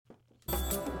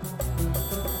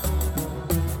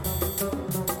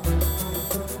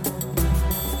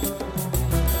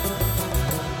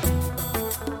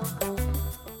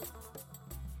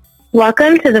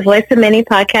Welcome to the Voice of Many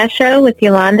podcast show with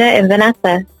Yolanda and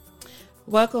Vanessa.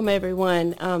 Welcome,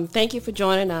 everyone. Thank you for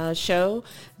joining our show.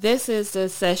 This is the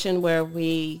session where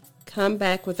we come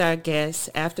back with our guests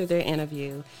after their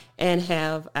interview and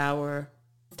have our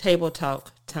table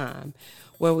talk time,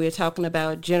 where we're talking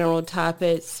about general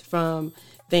topics from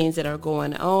things that are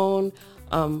going on,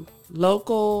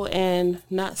 local and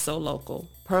not so local,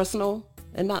 personal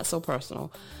and not so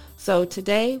personal. So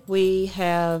today we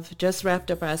have just wrapped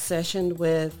up our session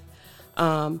with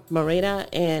Marina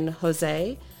and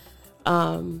Jose,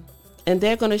 and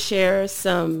they're going to share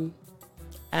some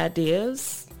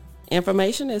ideas,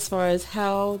 information as far as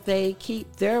how they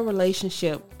keep their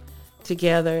relationship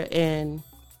together and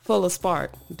full of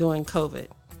spark during COVID.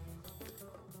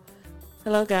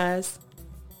 Hello, guys.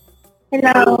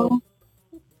 Hello.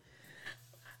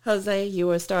 Jose, you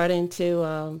were starting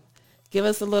to give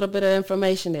us a little bit of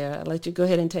information there. I'll let you go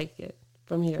ahead and take it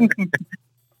from here.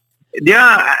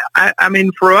 Yeah, I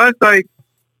mean, for us, like,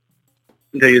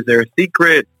 is there a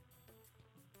secret?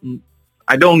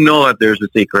 I don't know that there's a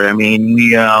secret. I mean,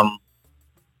 we've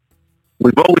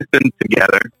always been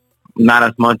together, not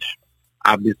as much,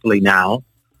 obviously, now.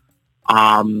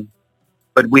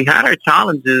 But we had our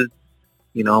challenges,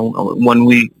 you know, when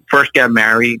we first got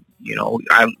married. You know,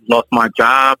 I lost my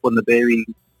job when the baby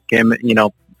came, you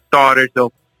know, started.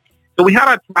 So we had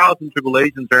our trials and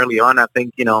tribulations early on. I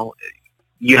think, you know,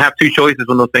 you have two choices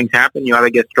when those things happen. You either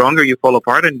get stronger, you fall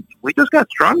apart, and we just got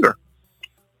stronger.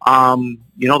 You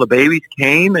know, the babies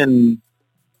came and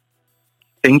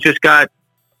things just got,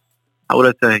 how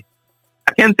would I say?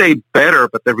 I can't say better,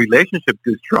 but the relationship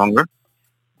grew stronger.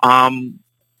 And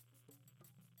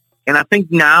I think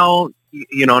now,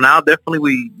 you know, now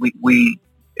definitely we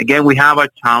again, we have our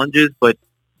challenges, but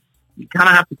you kind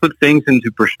of have to put things into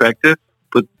perspective,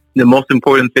 put the most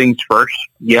important things first.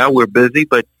 Yeah, we're busy,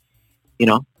 but, you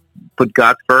know, put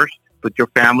God first, put your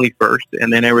family first,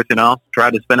 and then everything else.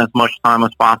 Try to spend as much time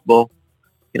as possible,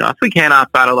 you know, if we can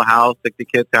outside of the house, take the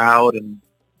kids out and,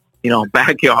 you know,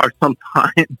 backyard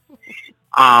sometimes.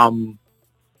 And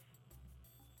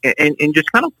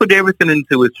just kind of put everything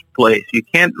into its place. You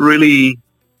can't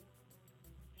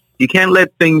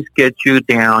let things get you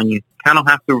down. You kind of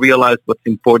have to realize what's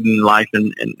important in life,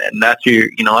 and that's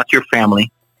that's your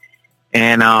family,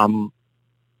 and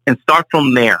start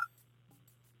from there.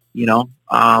 You know,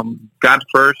 God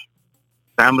first,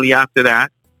 family after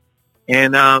that,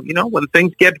 and you know, when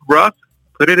things get rough,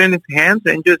 put it in His hands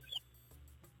and just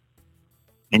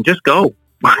go.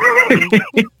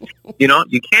 You know,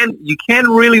 you can't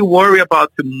really worry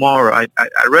about tomorrow.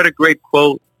 I read a great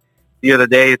quote the other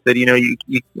day. It said, you know,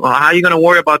 well, how are you going to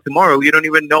worry about tomorrow? You don't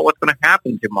even know what's going to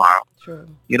happen tomorrow. True.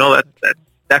 You know,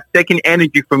 that's taking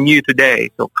energy from you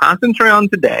today. So concentrate on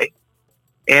today,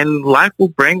 and life will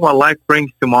bring what life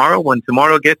brings tomorrow. When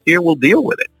tomorrow gets here, we'll deal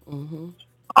with it. Mm-hmm.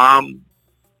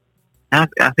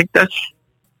 I think that's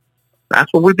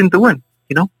what we've been doing.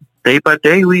 You know, day by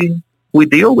day, we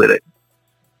deal with it.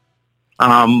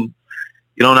 You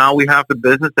know, now we have the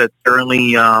business that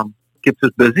certainly keeps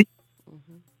us busy.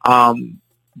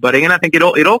 But again, I think it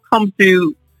all comes to,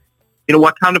 you know,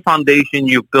 what kind of foundation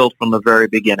you built from the very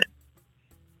beginning.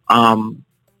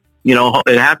 You know,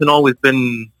 it hasn't always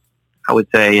been, I would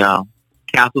say,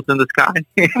 castles in the sky.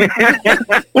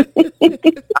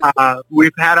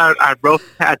 We've had our rough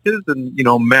patches and, you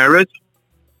know, marriage.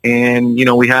 And, you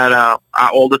know, we had our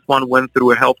oldest one went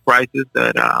through a health crisis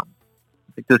that I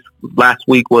think this last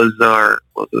week was the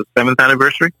 7th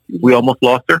anniversary. We almost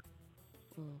lost her.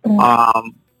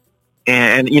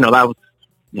 And, you know, that was,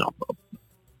 you know,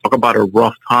 talk about a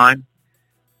rough time.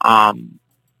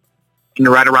 You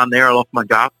know, right around there, I lost my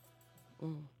job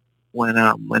when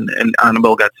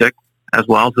Annabelle got sick as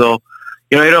well. So,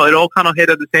 you know, it all kind of hit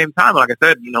at the same time. Like I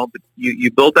said, you know,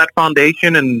 you built that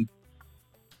foundation, and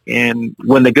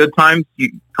when the good times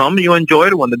come, you enjoy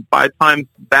it. When the bad times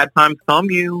come,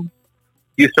 you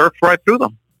surf right through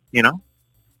them, you know.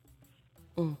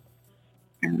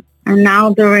 And now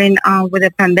during with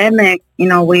the pandemic, you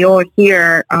know, we all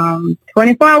here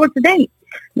 24 hours a day.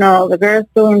 No, the girls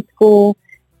still in school,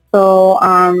 so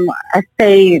I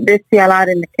stay busy a lot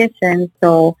in the kitchen.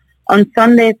 So on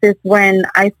Sundays is when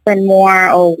I spend more,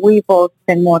 or we both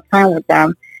spend more time with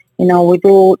them. You know, we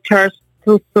do church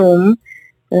through Zoom.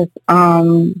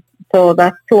 So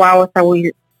that's 2 hours that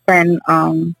we spend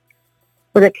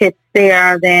with the kids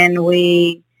there. Then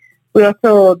we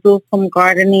also do some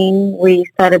gardening. We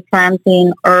started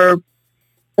planting herbs.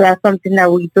 So that's something that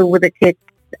we do with the kids,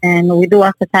 and we do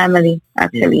as a family,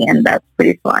 actually, and that's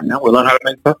pretty fun. Yeah, we learn how to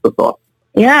make pesto sauce.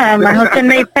 Yeah, my husband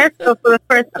made pesto for the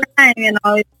first time, you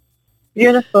know.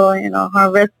 beautiful,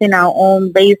 harvesting our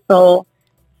own basil.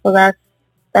 So that's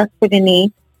pretty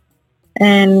neat.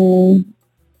 And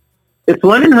It's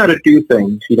learning how to do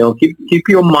things. Keep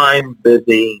your mind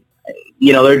busy.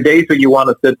 There are days where you want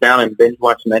to sit down and binge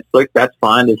watch Netflix. That's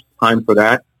fine. There's time for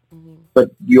that. Mm-hmm.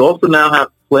 But you also now have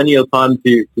plenty of time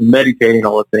to meditate on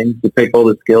all the things, to take all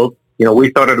the skills. We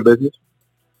started a business.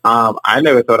 I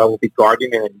never thought I would be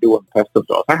gardening and doing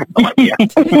pesticide. I have no idea.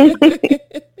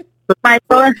 my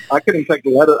daughter, I couldn't take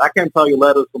the lettuce. I can't tell you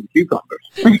lettuce from cucumbers.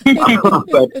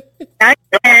 But I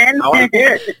can. now I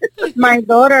can. My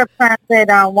daughter planted,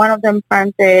 one of them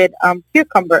planted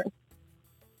cucumbers.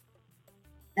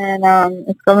 And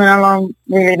it's coming along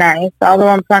really nice. The other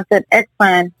one planted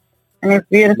eggplant, and it's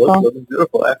beautiful. Looking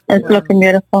beautiful. It's looking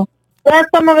beautiful. So that's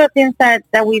some of the things that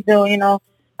we do.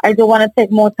 I do want to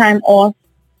take more time off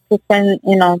to spend,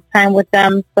 time with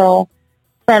them. So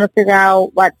trying to figure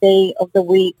out what day of the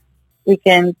week we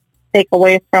can take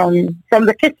away from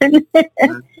the kitchen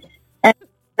and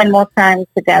spend more time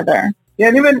together. Yeah,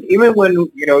 and even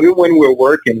when we're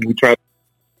working, we try to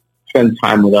spend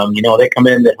time with them. They come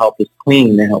in to help us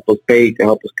clean, they help us bake, they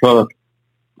help us cook.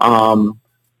 And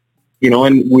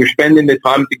we're spending the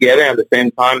time together. At the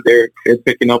same time, they're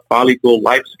picking up valuable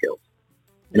life skills.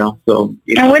 So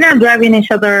and we're not driving each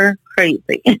other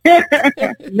crazy.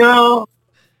 No.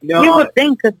 You would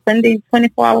think, because spending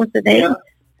 24 hours a day.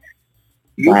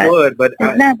 Yeah, you would, but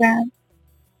it's not bad.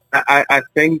 I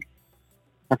think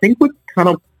we're kind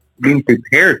of being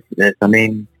prepared for this. I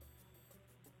mean,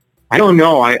 I don't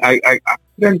know. I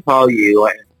couldn't tell you.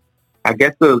 I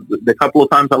guess the couple of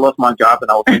times I lost my job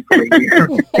and I was in career,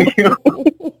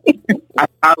 I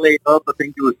got laid off. I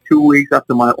think it was 2 weeks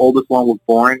after my oldest one was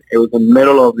born. It was in the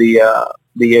middle of the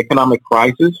economic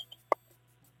crisis,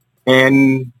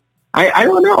 and I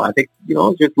don't know. I think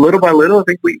just little by little, I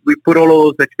think we put all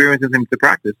of those experiences into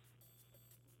practice.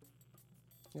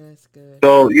 That's good.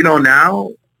 So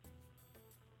now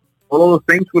all of those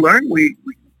things we learned, we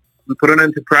put it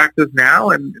into practice now,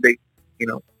 and they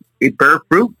it bear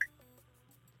fruit.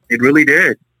 It really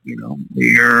did.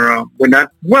 We're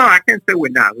not. Well, I can't say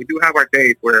we're not. We do have our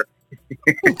days where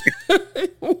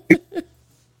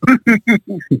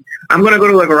I'm going to go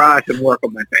to the garage and work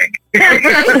on my thing.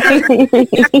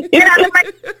 Get out of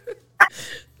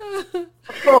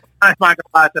my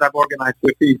garage that I've organized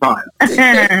 15 times.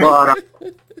 But,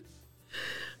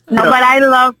 but I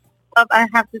love. I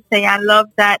have to say, I love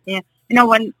that.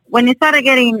 When it started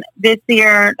getting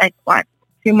busier, like a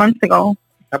few months ago.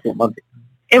 A couple of months ago.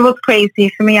 It was crazy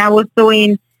for me. I was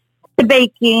doing the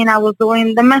baking, I was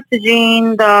doing the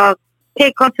messaging, the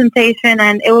cake consultation,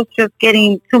 and it was just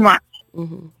getting too much.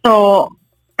 Mm-hmm. So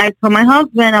I told my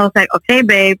husband, I was like, okay,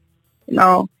 babe, you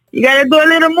got to do a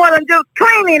little more than just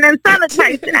cleaning and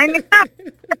sanitizing. I need help.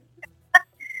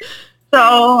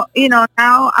 So,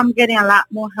 now I'm getting a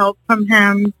lot more help from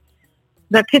him.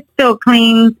 The kid still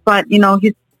cleans, but,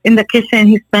 he's in the kitchen.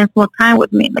 He spends more time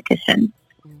with me in the kitchen.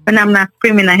 And I'm not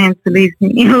screaming at him to leave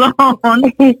me alone.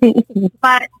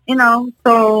 But,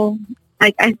 so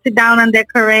I sit down and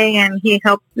decorate, and he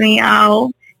helps me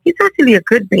out. He's actually a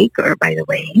good baker, by the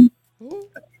way.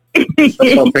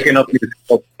 I'm picking up these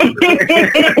stuff.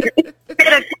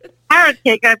 Carrot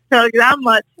cake, I tell you that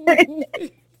much.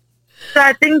 So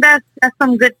I think that's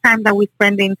some good time that we're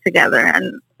spending together.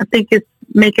 And I think it's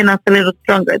making us a little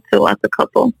stronger, too, as a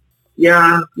couple.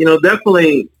 Yeah,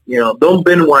 definitely, don't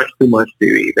binge watch too much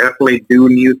TV. Definitely do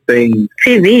new things.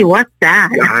 TV, what's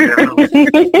that? Yeah, I know.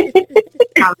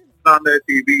 On their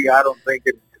TV, I don't think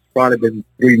it's probably been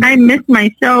 3 months. I miss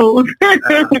my shows.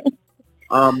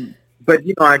 But,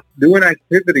 doing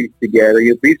activities together,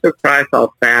 you'll be surprised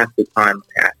how fast the time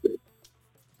passes.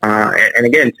 And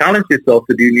again, challenge yourself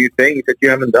to do new things that you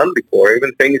haven't done before,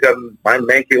 even things that might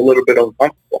make you a little bit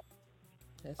uncomfortable.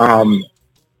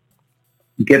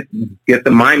 Get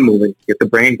the mind moving, get the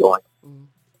brain going,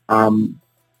 and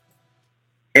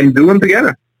do them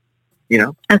together.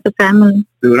 As a family.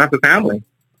 Do them as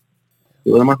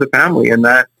a family, and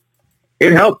that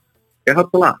it helps. It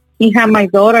helps a lot. He had my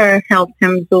daughter help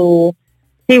him do.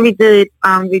 He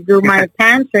redo my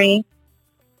pantry,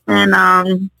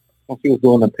 and she was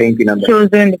doing the painting. She was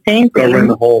doing the painting. Covering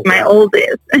the whole. My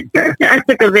oldest. I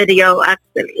took a video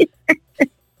actually.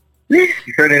 You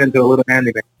turned it into a little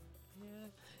handyman.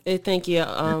 I think you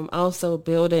also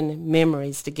building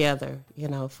memories together,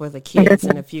 for the kids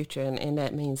in the future, and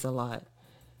that means a lot.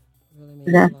 Really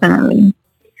means Definitely. A lot.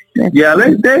 Yeah,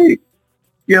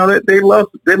 they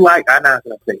like. I'm not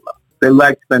gonna say love. They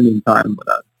like spending time with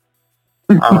us.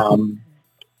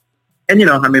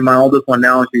 And my oldest one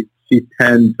now, she's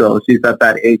 10, so she's at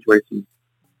that age where she's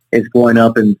is growing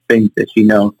up and thinks that she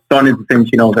knows, starting to think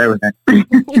she knows everything.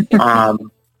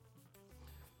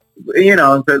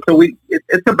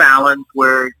 It's a balance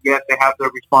where, yes, they have their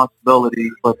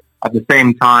responsibilities, but at the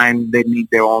same time, they need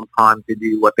their own time to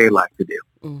do what they like to do.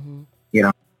 Mm-hmm.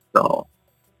 So,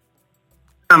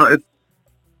 I don't know,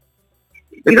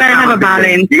 you gotta have a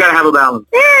balance. You gotta have a balance.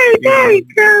 Hey, there you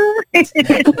go.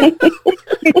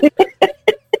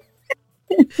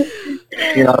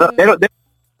 They don't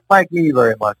like me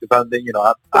very much. If I'm,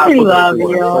 I love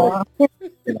you.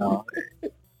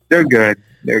 They're good.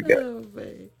 They're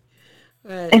good.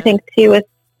 Oh, I think too, with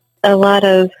a lot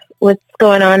of what's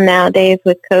going on nowadays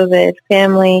with COVID,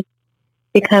 family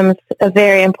becomes a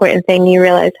very important thing. You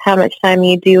realize how much time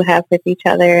you do have with each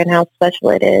other and how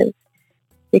special it is,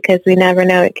 because we never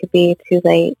know, it could be too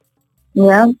late.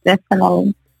 Yeah,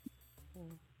 definitely.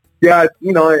 Yeah,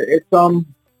 it's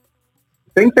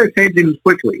things are changing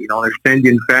quickly. They're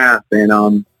changing fast,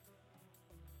 and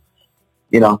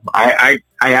I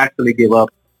actually give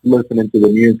up listening to the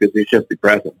news because it's just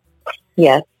depressing.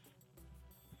 Yes.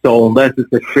 So unless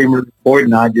it's extremely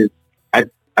important, I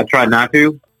try not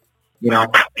to,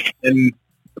 and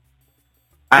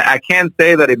I can't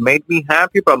say that it made me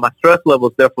happy, but my stress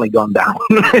level's definitely gone down.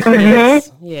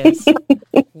 Yes. You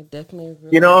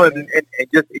definitely. And it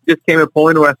just came a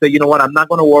point where I said, you know what, I'm not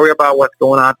going to worry about what's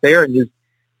going out there and just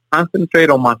concentrate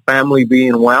on my family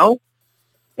being well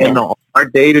and our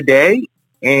day to day,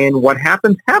 and what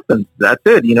happens. That's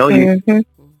it.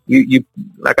 You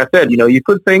like I said, you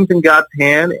put things in God's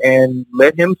hand and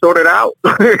let Him sort it out.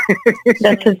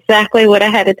 That's exactly what I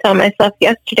had to tell myself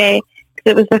yesterday,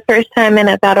 because it was the first time in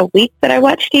about a week that I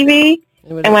watched TV.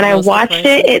 And when I watched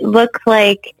it, it looked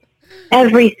like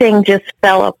everything just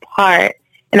fell apart.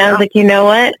 And I was like, you know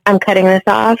what? I'm cutting this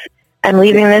off. I'm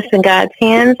leaving this in God's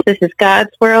hands. This is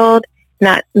God's world,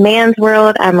 not man's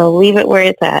world. I'm going to leave it where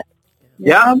it's at.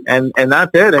 Yeah, and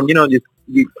that's it. And,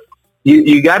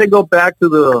 you got to go back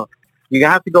to you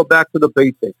have to go back to the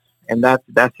basics, and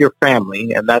that's your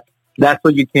family, and that's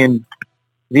what you can.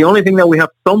 The only thing that we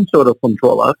have some sort of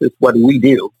control of is what we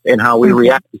do and how we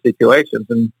react to situations,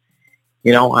 and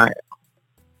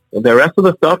the rest of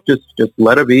the stuff just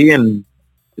let it be, and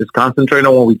just concentrate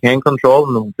on what we can control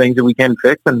and the things that we can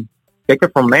fix, and take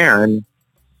it from there. And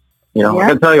I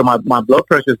can tell you, my blood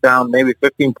pressure's down maybe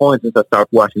 15 points since I started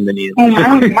watching the news.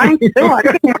 Mine too. I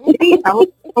couldn't sleep. I was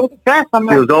so stressed.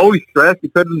 She was always stressed. She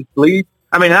couldn't sleep.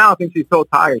 I mean, now I think she's so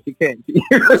tired she can't.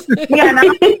 Yeah, no,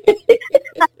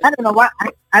 I don't know why.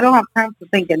 I don't have time to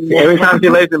think anymore. Every time she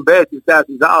lays in bed, she's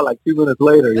out like 2 minutes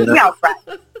later. Yeah, right.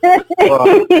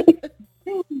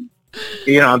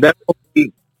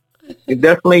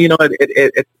 Definitely,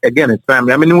 it again, it's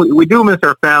family. I mean, we do miss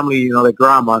our family, the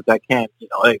grandmas that can't,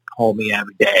 they call me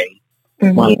every day.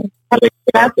 Mm-hmm.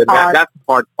 That's the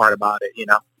hard part about it,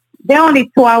 They're only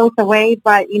 2 hours away,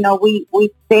 but, we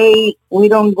stay, we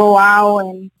don't go out,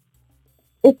 and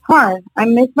it's hard. I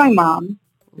miss my mom.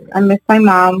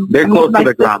 They're close to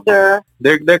their grandmas.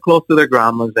 They're close to their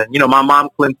grandmas, and, my mom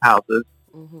cleans houses.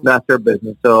 Mm-hmm. That's her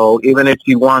business. So even if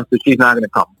she wants to, she's not going to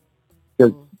come.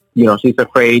 Because, she's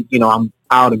afraid, I'm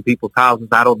out in people's houses.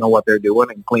 I don't know what they're doing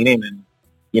and cleaning. And,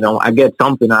 I get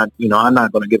something, I'm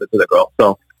not going to give it to the girl.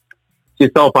 So she's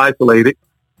self-isolated.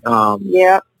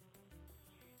 Yeah.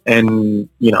 And,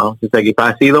 she's like, if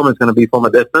I see them, it's going to be from a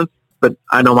distance. But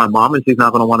I know my mom, and she's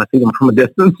not going to want to see them from a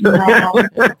distance. No.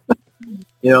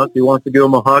 She wants to give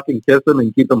them a hug and kiss them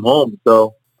and keep them home.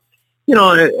 So,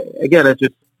 again, it's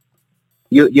just,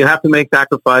 you have to make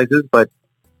sacrifices, but,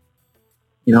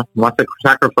 what's the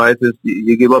sacrifices?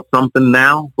 You give up something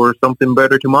now for something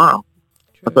better tomorrow.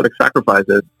 True. That's what a sacrifice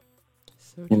is.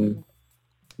 So and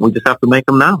we just have to make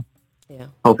them now. Yeah.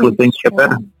 Hopefully things get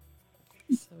better.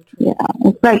 So yeah.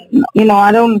 It's like,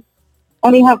 I don't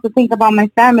only have to think about my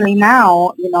family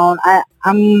now.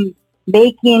 I'm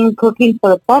baking, cooking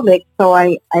for the public, so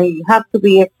I have to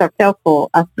be extra careful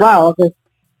as well. Because,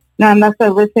 and that's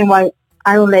the reason why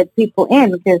I don't let people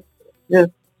in, because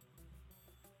just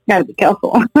gotta be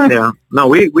careful. Yeah. No,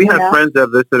 we had friends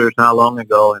that visited us not long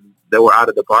ago, and they were out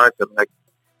of the park. I'm like,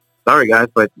 sorry guys,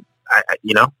 but I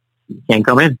you can't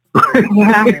come in.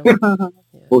 Yeah.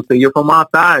 We'll see you from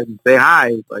outside and say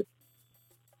hi, but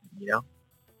you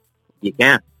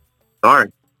can't.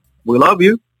 Sorry. We love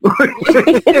you.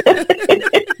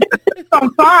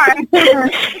 I'm sorry.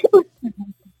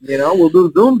 We'll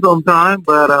do Zoom sometime,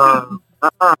 but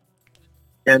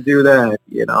can't do that.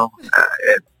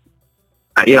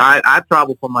 I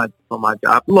travel for my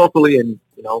job locally, and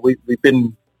we've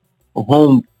been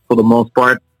home for the most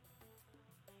part.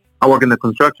 I work in the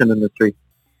construction industry,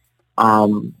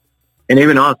 and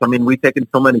even us. I mean, we've taken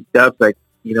so many steps. Like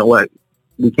you know what,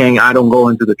 I don't go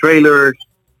into the trailers.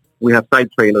 We have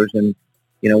site trailers, and,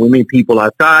 you know, we meet people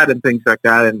outside and things like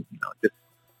that, and, you know,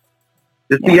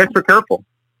 just be extra careful,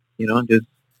 you know,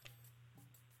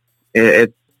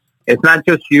 it's not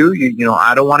just you, you know,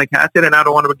 I don't want to catch it, and I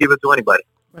don't want to give it to anybody.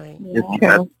 Right. It's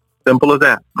as simple as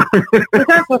that.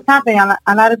 That's what's happening.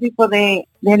 A lot of people, they're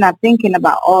not thinking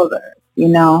about others, you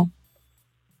know,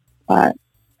 but.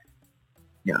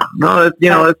 Yeah, no, it's, you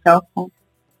know, it's,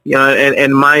 you know,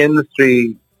 in my industry,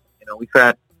 you know, we've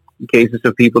had cases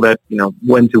of people that, you know,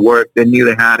 went to work, they knew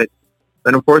they had it.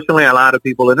 But unfortunately, a lot of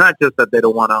people, it's not just that they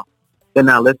don't want to, they're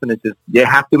not listening, it's just they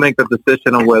have to make the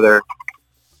decision on whether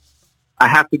I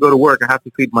have to go to work, I have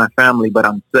to feed my family, but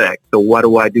I'm sick. So what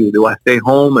do I do? Do I stay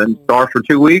home and starve for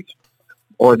 2 weeks?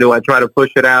 Or do I try to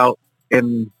push it out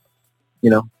and, you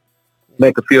know,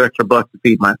 make a few extra bucks to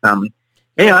feed my family?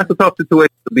 And, yeah, that's a tough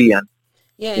situation to be in.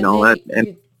 Yeah, you know,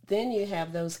 then you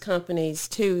have those companies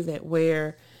too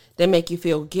where they make you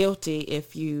feel guilty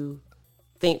if you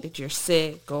think that you're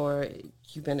sick or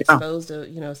you've been exposed to,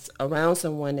 you know, around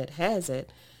someone that has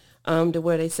it, to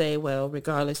where they say, well,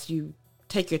 regardless, you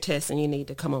take your test and you need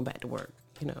to come on back to work,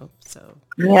 you know. So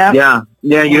yeah,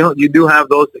 you do have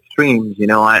those extremes. You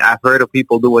know, I've heard of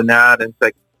people doing that, and it's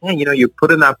like, hey, you know, you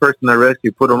put in that person at risk,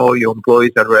 you put all your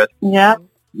employees at risk. Yeah,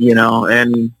 you know,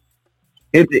 and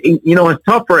you know, it's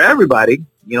tough for everybody.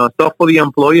 You know, it's tough for the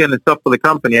employee and it's tough for the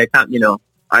company. I can't, you know,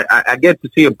 I get to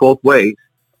see it both ways.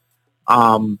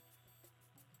 So,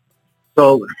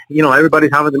 you know,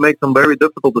 everybody's having to make some very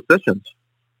difficult decisions.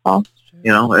 Oh,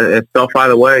 you know, it's tough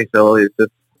either way. So it's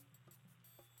just,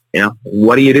 you know,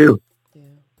 what do you do? Yeah.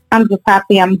 I'm just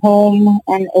happy I'm home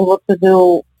and able to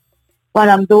do what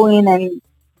I'm doing and,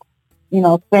 you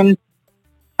know, spend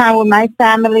time with my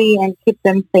family and keep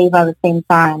them safe at the same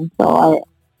time. So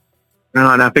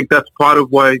and I think that's part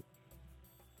of why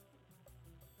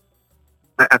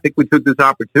I think we took this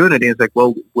opportunity. It's like,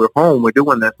 well, we're home, we're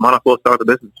doing this, might as well start a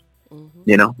business. Mm-hmm.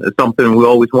 You know, it's something we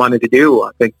always wanted to do.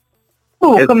 I think.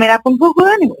 Comer up un poco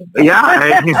anyway.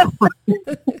 Yeah. You know,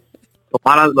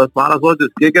 let's might as well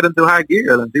just kick it into high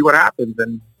gear and see what happens.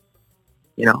 And,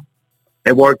 you know,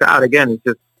 it worked out. Again, it's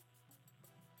just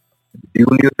do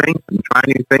new things and try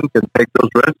new things and take those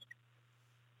risks.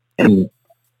 And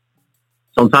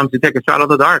sometimes you take a shot in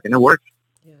the dark and it works.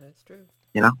 Yeah, that's true.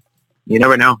 You know, you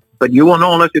never know. But you won't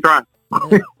know unless you try.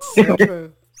 So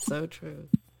true. So true.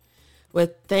 Well,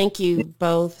 thank you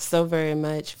both so very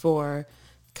much for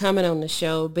coming on the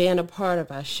show, being a part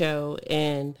of our show,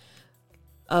 and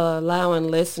allowing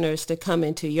listeners to come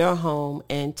into your home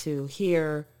and to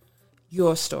hear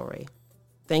your story.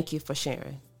 Thank you for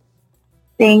sharing.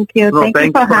 Thank you. No,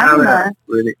 thank you for having us.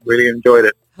 Really, really enjoyed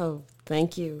it. Oh,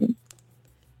 thank you.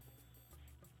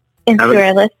 And to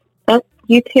our listeners,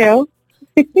 you too.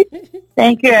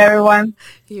 Thank you, everyone.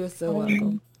 You're so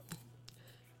welcome.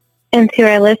 And to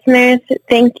our listeners,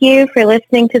 thank you for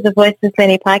listening to the Voice of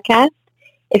Many podcast.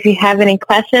 If you have any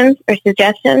questions or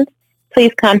suggestions,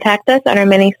 please contact us on our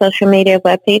many social media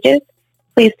web pages.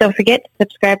 Please don't forget to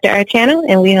subscribe to our channel,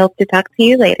 and we hope to talk to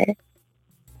you later.